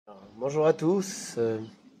Bonjour à tous,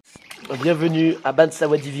 bienvenue à Baan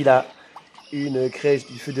Sawadee Villa, une crèche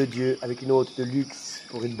du feu de Dieu avec une hôte de luxe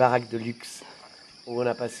pour une baraque de luxe où on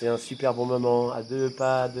a passé un super bon moment à 2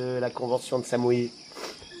 pas de la convention de Samui.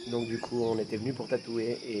 Donc du coup on était venu pour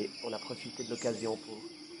tatouer et on a profité de l'occasion pour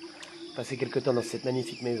passer quelques temps dans cette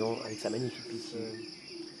magnifique maison avec sa magnifique piscine.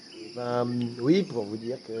 Oui, pour vous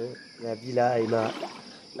dire que la villa est une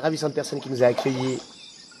ravissante personne qui nous a accueillis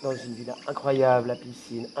dans une villa incroyable, la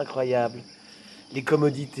piscine incroyable, les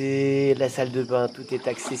commodités, la salle de bain, tout est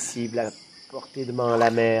accessible, à portée de main, la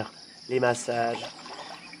mer, les massages,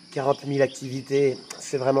 40 000 activités,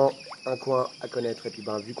 c'est vraiment un coin à connaître. Et puis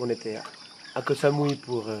vu qu'on était à Ko Samui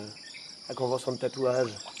pour la convention de tatouage,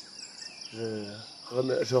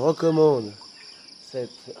 je recommande cette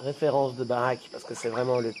référence de baraque parce que c'est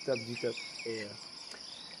vraiment le top du top. Et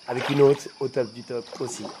avec une hôte au top du top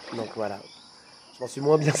aussi. Donc voilà. Je m'en suis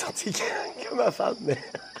moins bien sorti que ma femme. Mais...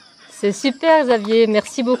 C'est super Xavier,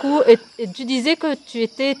 merci beaucoup. Et tu disais que tu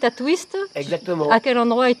étais tatouiste? Exactement. À quel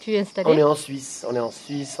endroit es-tu installé? On est en Suisse,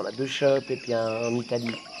 on a 2 shops et puis un en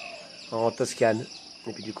Italie, en Toscane.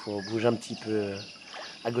 Et puis du coup on bouge un petit peu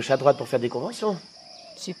à gauche à droite pour faire des conventions.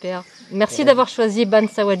 Super. Merci d'avoir choisi Baan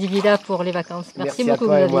Sawadee Villa pour les vacances. Merci beaucoup à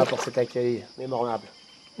toi Xavier. Et moi pour cet accueil mémorable.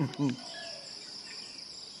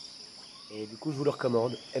 Et du coup je vous le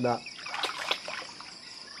recommande. Emma.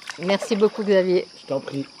 Merci beaucoup Xavier. Je t'en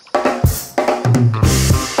prie.